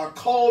believers are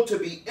called to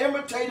be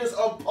imitators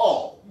of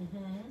Paul,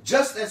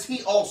 just as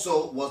he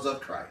also was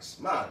of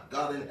Christ. My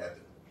God in heaven.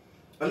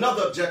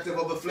 Another objective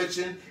of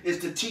affliction is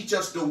to teach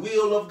us the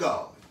will of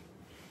God.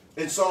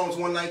 In Psalms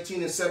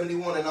 119 and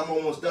 71, and I'm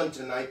almost done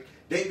tonight,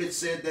 David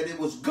said that it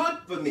was good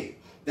for me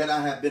that I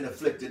have been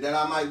afflicted, that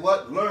I might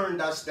what? Learn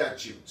thy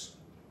statutes.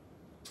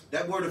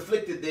 That word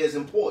afflicted there is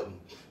important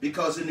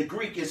because in the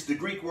Greek, it's the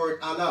Greek word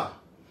ana.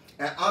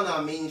 And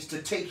ana means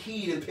to take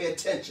heed and pay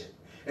attention.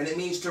 And it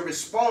means to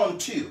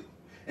respond to.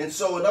 And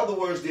so, in other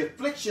words, the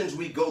afflictions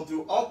we go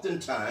through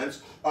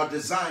oftentimes are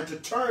designed to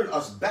turn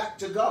us back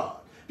to God.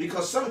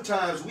 Because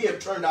sometimes we have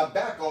turned our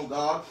back on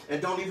God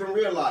and don't even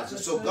realize it.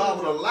 So God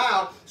will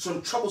allow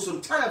some troublesome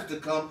times to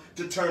come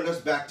to turn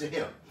us back to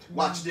him.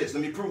 Watch this.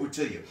 Let me prove it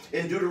to you.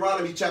 In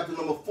Deuteronomy chapter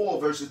number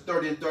 4, verses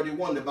 30 and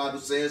 31, the Bible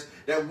says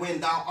that when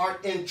thou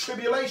art in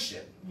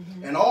tribulation,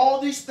 and all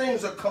these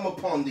things are come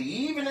upon thee,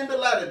 even in the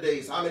latter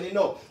days. How many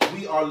know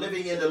we are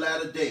living in the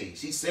latter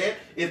days? He said,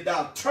 if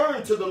thou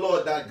turn to the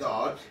Lord thy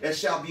God, and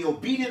shalt be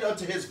obedient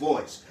unto his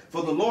voice.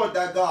 For the Lord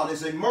thy God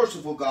is a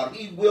merciful God.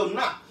 He will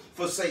not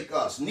forsake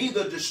us,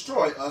 neither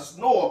destroy us,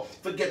 nor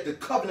forget the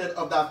covenant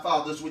of thy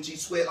fathers which he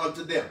sware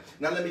unto them.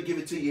 Now let me give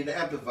it to you in the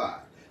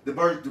Amplified. The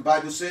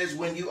Bible says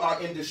when you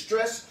are in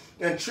distress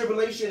and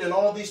tribulation and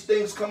all these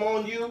things come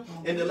on you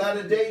in the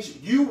latter days,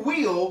 you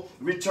will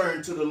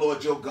return to the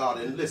Lord your God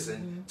and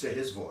listen to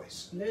his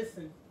voice.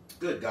 Listen.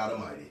 Good God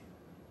Almighty.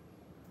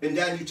 In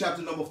Daniel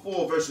chapter number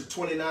 4, verses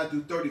 29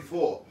 through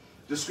 34,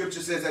 the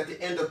scripture says at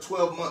the end of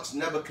 12 months,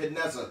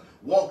 Nebuchadnezzar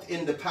walked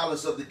in the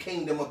palace of the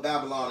kingdom of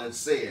Babylon and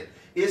said,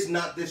 is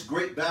not this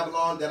great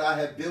Babylon that I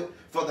have built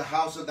for the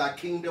house of thy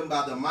kingdom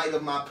by the might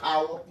of my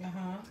power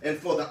and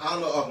for the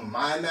honor of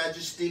my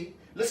majesty?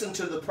 Listen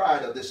to the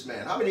pride of this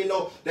man. How many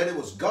know that it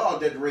was God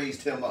that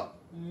raised him up?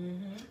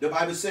 The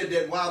Bible said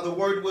that while the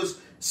word was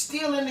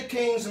still in the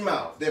king's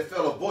mouth, there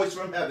fell a voice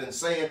from heaven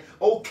saying,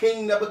 O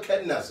King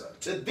Nebuchadnezzar,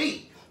 to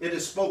thee it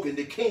is spoken,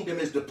 the kingdom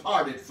is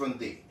departed from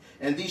thee.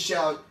 And they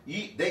shall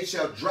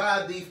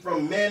drive thee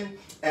from men,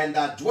 and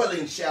thy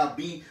dwelling shall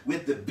be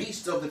with the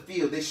beasts of the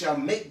field. They shall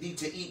make thee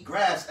to eat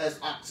grass as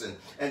oxen,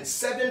 and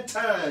 7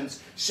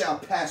 times shall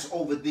pass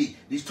over thee.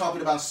 He's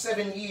talking about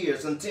 7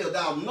 years until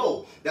thou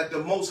know that the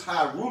Most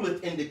High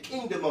ruleth in the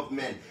kingdom of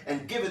men,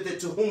 and giveth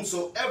it to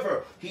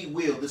whomsoever he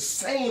will. The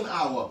same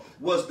hour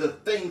was the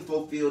thing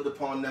fulfilled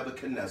upon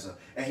Nebuchadnezzar,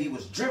 and he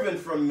was driven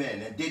from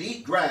men, and did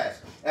eat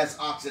grass as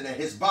oxen, and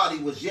his body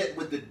was yet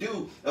with the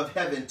dew of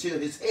heaven, till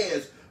his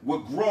hairs were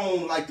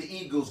grown like the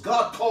eagles.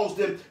 God caused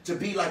him to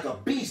be like a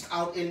beast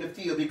out in the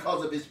field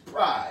because of his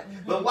pride.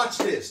 But watch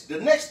this.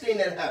 The next thing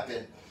that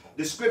happened,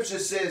 the scripture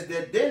says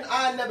that then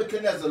I,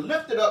 Nebuchadnezzar,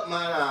 lifted up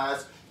mine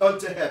eyes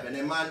unto heaven,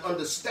 and mine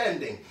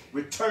understanding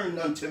returned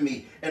unto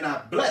me. And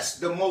I blessed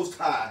the Most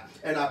High,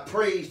 and I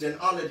praised and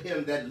honored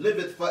him that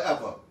liveth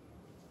forever,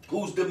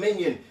 whose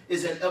dominion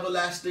is an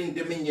everlasting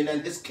dominion,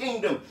 and his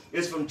kingdom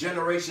is from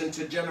generation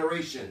to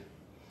generation.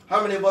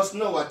 How many of us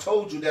know, I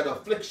told you that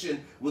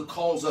affliction will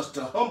cause us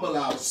to humble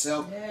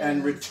ourselves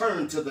and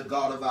return to the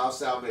God of our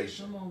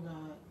salvation. Come on, God.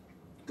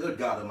 Good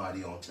God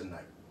Almighty on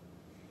tonight.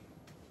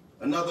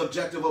 Another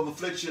objective of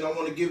affliction I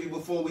want to give you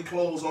before we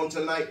close on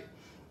tonight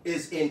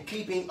is in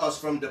keeping us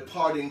from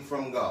departing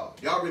from God.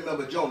 Y'all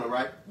remember Jonah,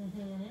 right?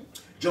 Mm-hmm.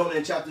 Jonah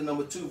in chapter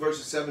number 2,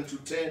 verses 7 to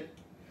 10.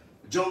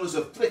 Jonah's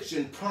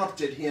affliction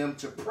prompted him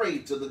to pray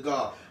to the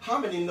God. How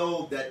many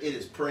know that it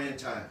is praying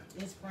time?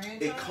 It's praying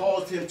time. It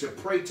caused him to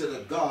pray to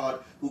the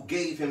God who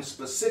gave him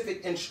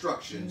specific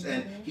instructions. Mm-hmm.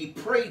 And he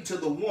prayed to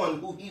the one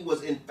who he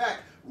was in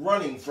fact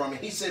running from.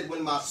 And he said,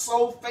 when my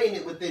soul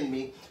fainted within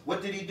me,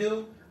 what did he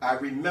do? I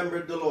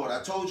remembered the Lord.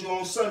 I told you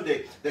on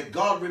Sunday that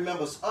God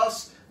remembers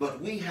us, but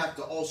we have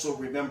to also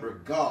remember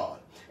God.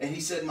 And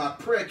he said, my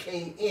prayer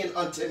came in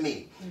unto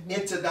me,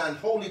 into thine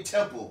holy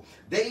temple.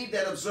 They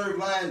that observe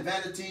lying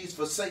vanities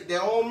forsake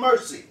their own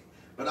mercy,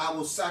 but I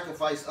will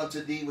sacrifice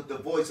unto thee with the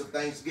voice of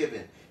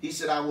thanksgiving. He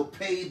said, I will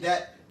pay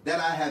that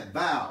I have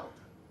vowed.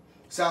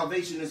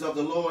 Salvation is of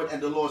the Lord,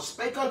 and the Lord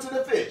spake unto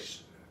the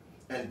fish,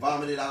 and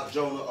vomited out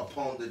Jonah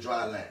upon the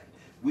dry land.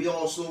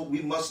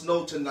 We must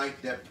know tonight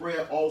that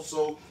prayer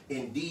also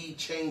indeed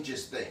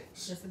changes things.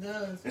 Yes, it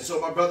does. And so,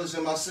 my brothers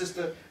and my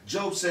sister,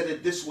 Job said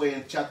it this way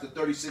in chapter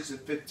 36 and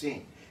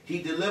 15.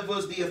 He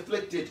delivers the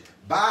afflicted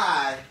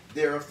by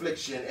their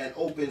affliction and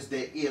opens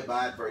their ear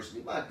by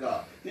adversity. My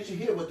God, did you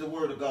hear what the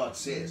word of God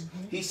says?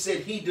 He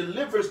said he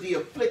delivers the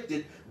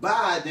afflicted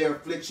by their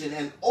affliction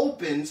and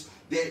opens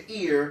their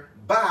ear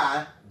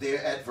by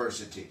their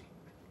adversity.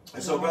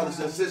 And so,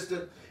 brothers and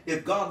sisters,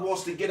 if God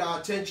wants to get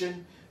our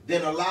attention,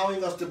 then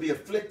allowing us to be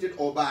afflicted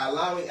or by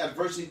allowing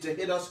adversity to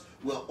hit us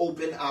will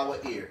open our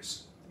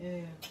ears. Yeah.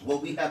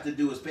 What we have to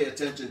do is pay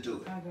attention to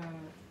it.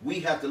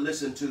 We have to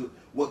listen to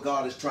what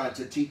God is trying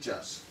to teach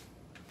us.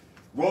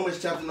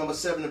 Romans chapter number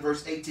 7 and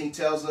verse 18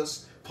 tells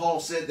us, Paul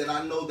said that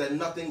I know that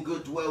nothing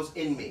good dwells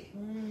in me,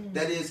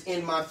 that is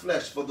in my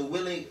flesh, for the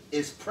willing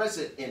is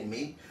present in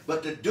me,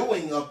 but the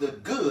doing of the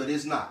good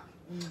is not.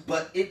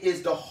 But it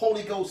is the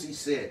Holy Ghost, he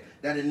said,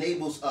 that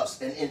enables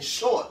us. And in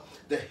short,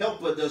 the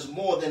helper does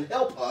more than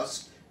help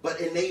us, but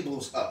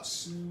enables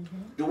us.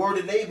 The word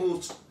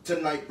enables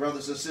tonight,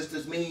 brothers and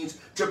sisters, means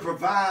to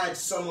provide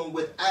someone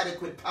with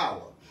adequate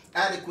power,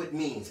 adequate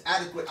means,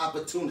 adequate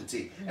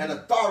opportunity, and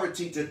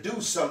authority to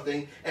do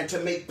something and to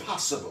make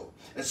possible.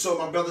 And so,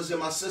 my brothers and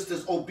my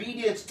sisters,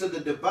 obedience to the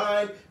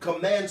divine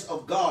commands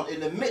of God in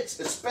the midst,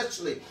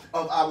 especially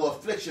of our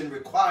affliction,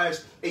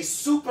 requires a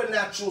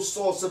supernatural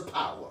source of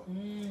power.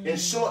 In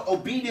short,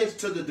 obedience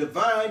to the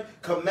divine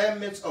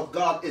commandments of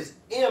God is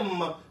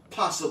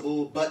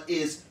impossible, but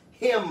is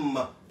Him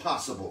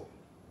possible.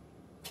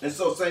 And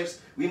so, saints,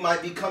 we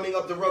might be coming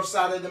up the rough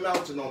side of the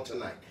mountain on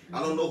tonight.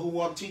 I don't know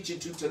who I'm teaching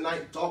to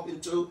tonight, talking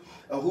to,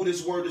 or who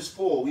this word is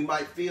for. We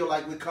might feel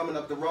like we're coming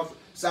up the rough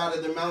side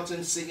of the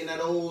mountain, singing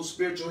that old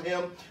spiritual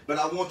hymn. But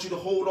I want you to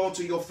hold on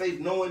to your faith,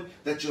 knowing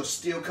that you're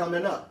still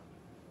coming up.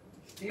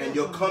 And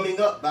you're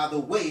coming up by the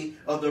way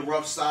of the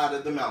rough side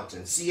of the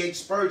mountain. C.H.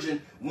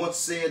 Spurgeon once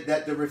said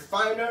that the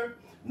refiner,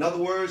 in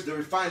other words, the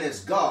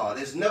refiner's God,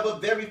 is never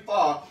very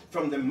far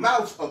from the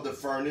mouth of the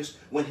furnace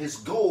when his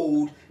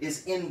gold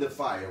is in the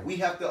fire. We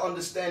have to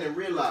understand and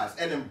realize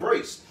and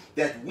embrace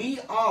that we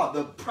are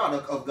the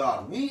product of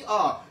God. We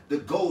are the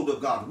gold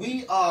of God.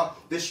 We are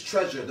this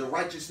treasure, the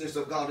righteousness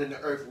of God in the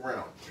earth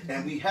realm.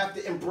 And we have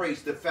to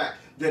embrace the fact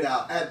that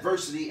our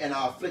adversity and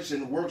our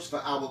affliction works for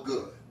our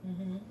good.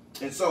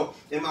 And so,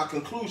 in my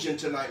conclusion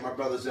tonight, my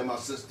brothers and my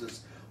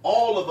sisters,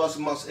 all of us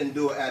must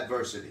endure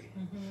adversity.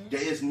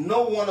 There is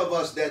no one of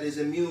us that is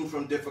immune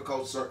from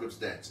difficult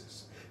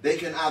circumstances. They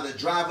can either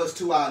drive us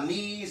to our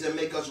knees and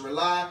make us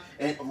rely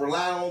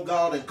on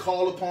God and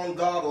call upon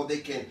God, or they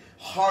can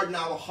harden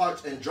our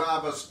hearts and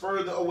drive us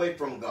further away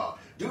from God.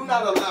 Do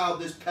not allow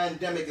this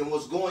pandemic and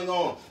what's going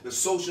on, the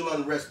social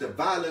unrest, the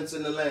violence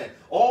in the land,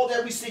 all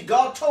that we see.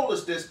 God told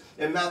us this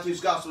in Matthew's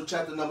Gospel,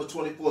 chapter number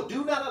 24.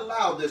 Do not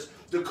allow this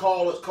to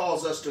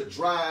cause us to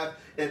drive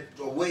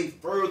away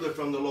further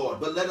from the Lord,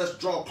 but let us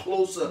draw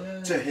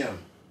closer to Him.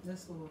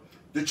 Yes, Lord.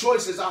 The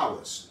choice is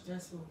ours.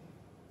 Yes, Lord.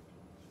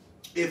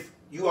 If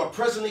you are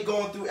presently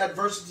going through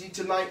adversity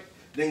tonight,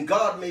 then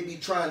God may be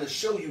trying to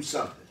show you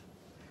something,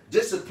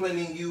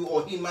 disciplining you,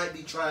 or He might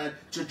be trying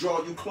to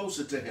draw you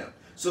closer to Him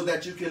so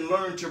that you can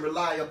learn to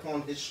rely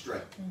upon His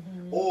strength,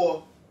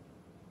 or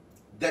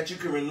that you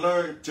can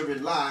learn to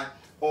rely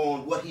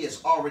on what He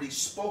has already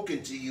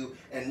spoken to you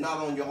and not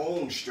on your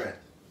own strength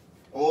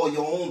or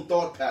your own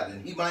thought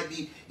pattern. He might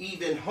be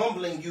even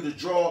humbling you to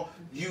draw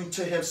you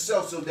to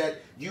Himself so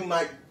that you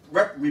might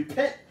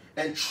repent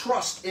and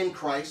trust in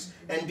Christ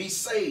and be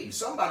saved.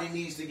 Somebody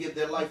needs to give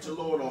their life to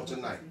the Lord on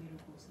tonight.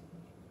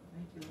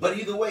 But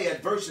either way,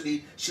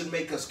 adversity should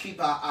make us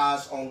keep our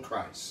eyes on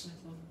Christ.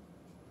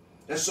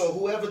 And so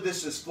whoever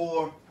this is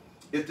for,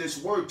 if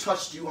this word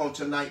touched you on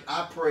tonight,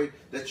 I pray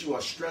that you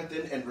are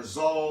strengthened and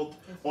resolved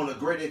on a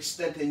great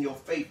extent in your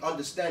faith,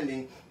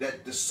 understanding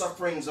that the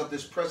sufferings of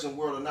this present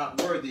world are not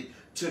worthy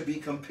to be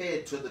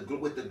compared to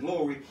with the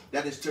glory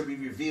that is to be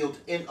revealed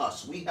in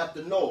us. We have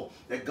to know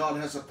that God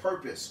has a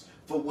purpose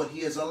for what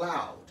he has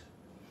allowed.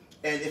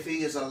 And if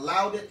he has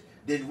allowed it,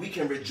 then we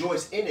can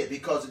rejoice in it,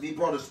 because if he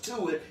brought us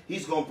to it,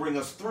 he's going to bring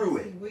us through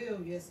it. He will.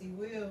 Yes, he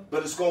will.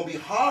 But it's going to be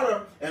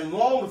harder and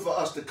longer for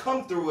us to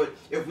come through it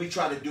if we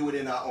try to do it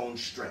in our own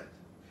strength.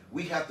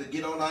 We have to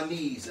get on our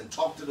knees and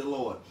talk to the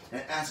Lord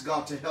and ask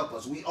God to help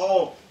us. We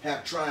all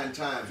have trying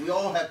times. We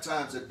all have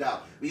times of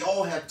doubt. We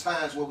all have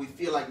times where we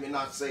feel like we're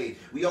not saved.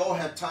 We all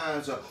have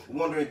times of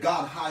wondering,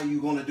 God, how are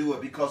you going to do it?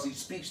 Because he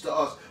speaks to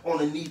us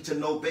on a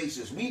need-to-know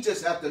basis. We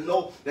just have to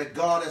know that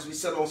God, as we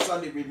said on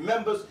Sunday,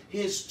 remembers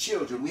his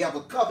children. We have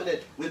a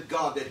covenant with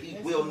God that he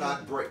will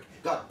not break.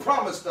 God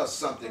promised us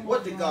something.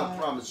 What did God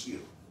promise you?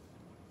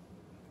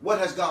 What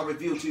has God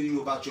revealed to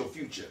you about your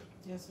future?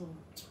 Yes, Lord.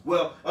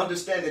 Well,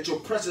 understand that your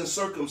present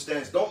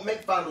circumstance, don't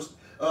make final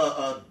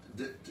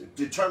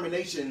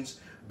determinations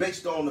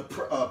based on the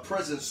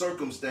present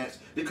circumstance,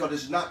 because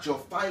it's not your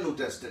final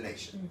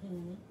destination.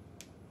 Mm-hmm.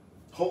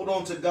 Hold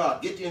on to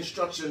God. Get the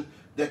instruction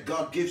that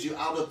God gives you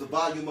out of the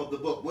volume of the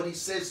book, what he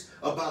says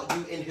about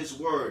you in his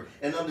word,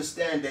 and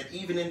understand that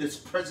even in this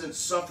present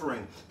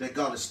suffering, that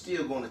God is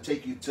still going to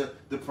take you to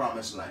the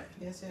promised land.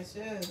 Yes, yes,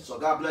 yes. So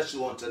God bless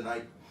you on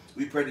tonight.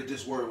 We pray that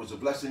this word was a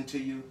blessing to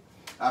you.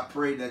 I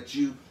pray that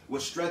you will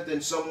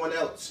strengthen someone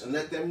else and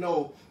let them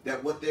know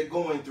that what they're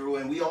going through,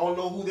 and we all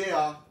know who they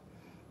are,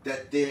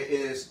 that there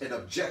is an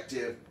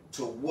objective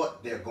to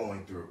what they're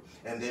going through.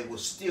 And they will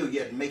still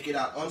yet make it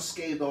out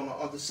unscathed on the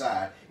other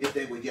side if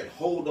they would yet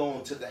hold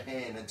on to the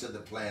hand and to the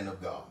plan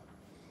of God.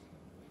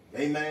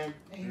 Amen.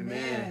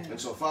 Amen. And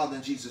so, Father,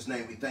 in Jesus'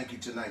 name, we thank you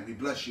tonight. We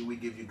bless you. We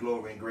give you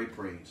glory and great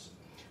praise.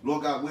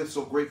 Lord God, we're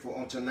so grateful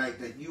on tonight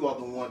that you are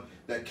the one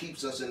that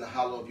keeps us in the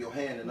hollow of your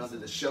hand and under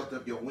the shelter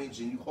of your wings,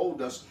 and you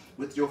hold us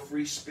with your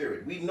free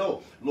spirit. We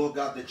know, Lord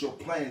God, that your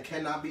plan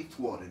cannot be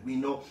thwarted. We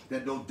know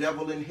that no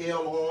devil in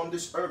hell or on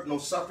this earth, no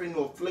suffering,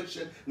 no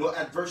affliction, no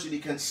adversity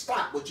can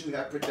stop what you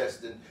have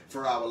predestined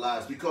for our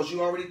lives, because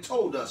you already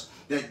told us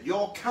that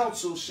your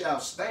counsel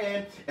shall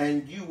stand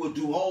and you will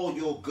do all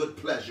your good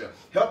pleasure.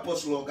 Help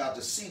us, Lord God,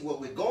 to see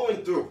what we're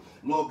going through,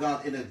 Lord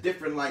God, in a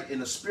different light,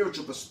 in a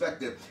spiritual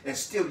perspective, and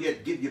still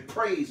yet give you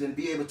praise and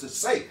be able to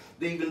say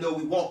that even though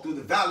we walk through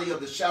the valley of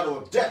the shadow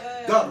of death,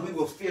 yes, God, we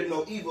will fear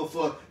no evil,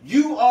 for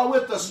you are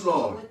with us,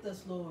 Lord. With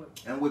us, Lord.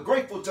 And we're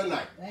grateful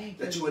tonight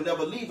that you will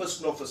never leave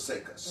us nor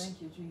forsake us. Thank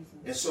you, Jesus.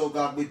 And so,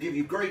 God, we give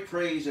you great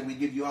praise and we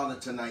give you honor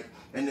tonight.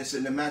 And it's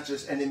in the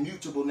matchless and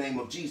immutable name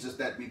of Jesus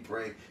that we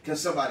pray. Can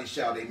somebody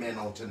shout amen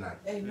on tonight?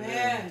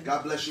 Amen.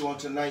 God bless you on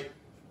tonight.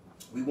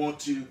 We want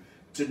to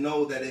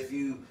know that if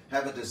you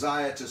have a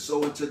desire to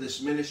sow into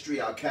this ministry,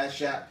 our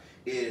cash app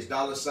is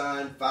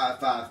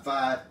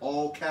 $555,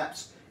 all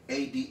caps,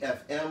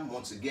 ADFM.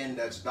 Once again,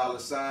 that's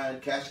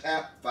 $ cash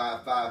app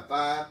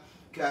 555,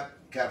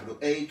 capital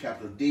A,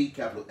 capital D,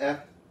 capital F,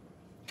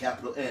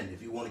 capital N.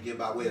 If you want to give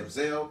by way of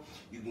Zelle,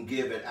 you can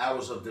give at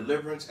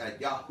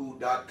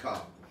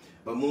hoursofdeliverance@yahoo.com.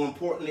 But more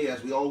importantly,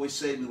 as we always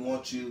say, we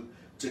want you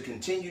to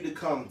continue to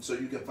come so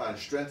you can find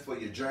strength for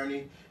your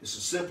journey. It's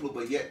a simple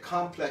but yet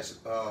complex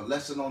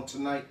lesson on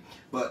tonight,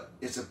 but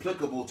it's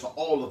applicable to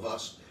all of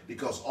us,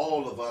 because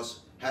all of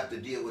us have to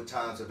deal with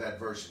times of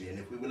adversity. And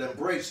if we will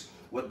embrace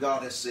what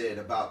God has said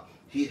about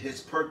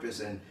his purpose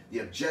and the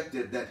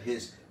objective that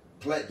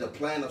the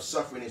plan of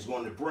suffering is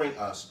going to bring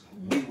us,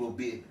 we will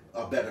be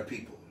a better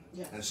people.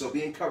 Yeah. And so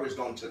be encouraged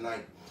on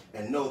tonight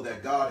and know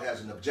that God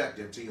has an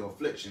objective to your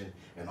affliction.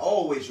 And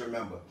always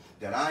remember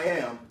that I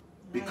am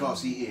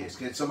because he is.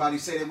 Can somebody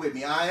say that with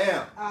me? I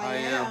am. I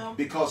am.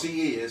 Because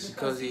he is.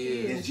 Because he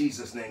is. In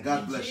Jesus' name.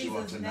 God bless you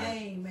on tonight.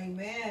 In Jesus' name.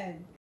 Amen.